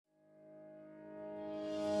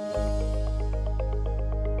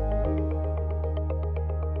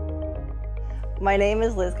My name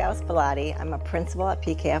is Liz Gauss-Bellotti. I'm a principal at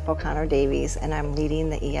PKF O'Connor Davies, and I'm leading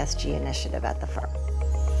the ESG initiative at the firm.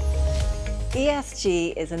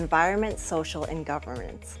 ESG is environment, social, and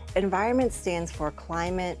governance. Environment stands for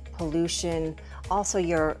climate, pollution, also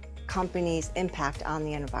your company's impact on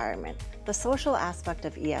the environment. The social aspect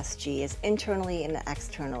of ESG is internally and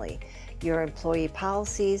externally. Your employee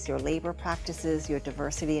policies, your labor practices, your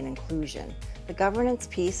diversity and inclusion. The governance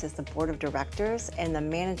piece is the board of directors and the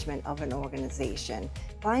management of an organization.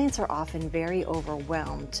 Clients are often very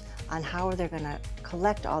overwhelmed on how they're going to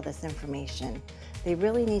collect all this information. They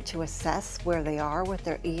really need to assess where they are with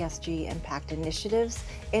their ESG impact initiatives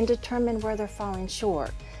and determine where they're falling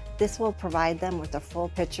short. This will provide them with a full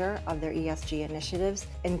picture of their ESG initiatives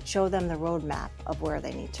and show them the roadmap of where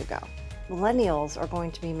they need to go. Millennials are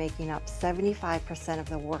going to be making up 75% of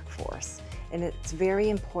the workforce, and it's very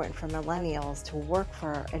important for millennials to work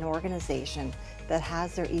for an organization that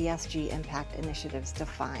has their ESG impact initiatives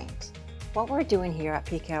defined. What we're doing here at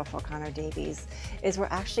PKF O'Connor Davies is we're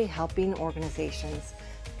actually helping organizations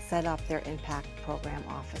set up their impact program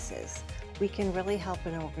offices. We can really help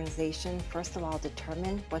an organization, first of all,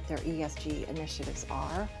 determine what their ESG initiatives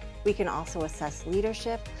are. We can also assess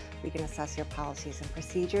leadership. We can assess your policies and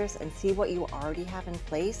procedures and see what you already have in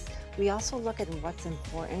place. We also look at what's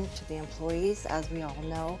important to the employees. As we all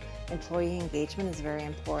know, employee engagement is very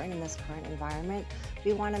important in this current environment.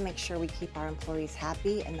 We want to make sure we keep our employees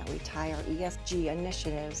happy and that we tie our ESG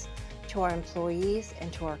initiatives to our employees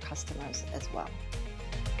and to our customers as well.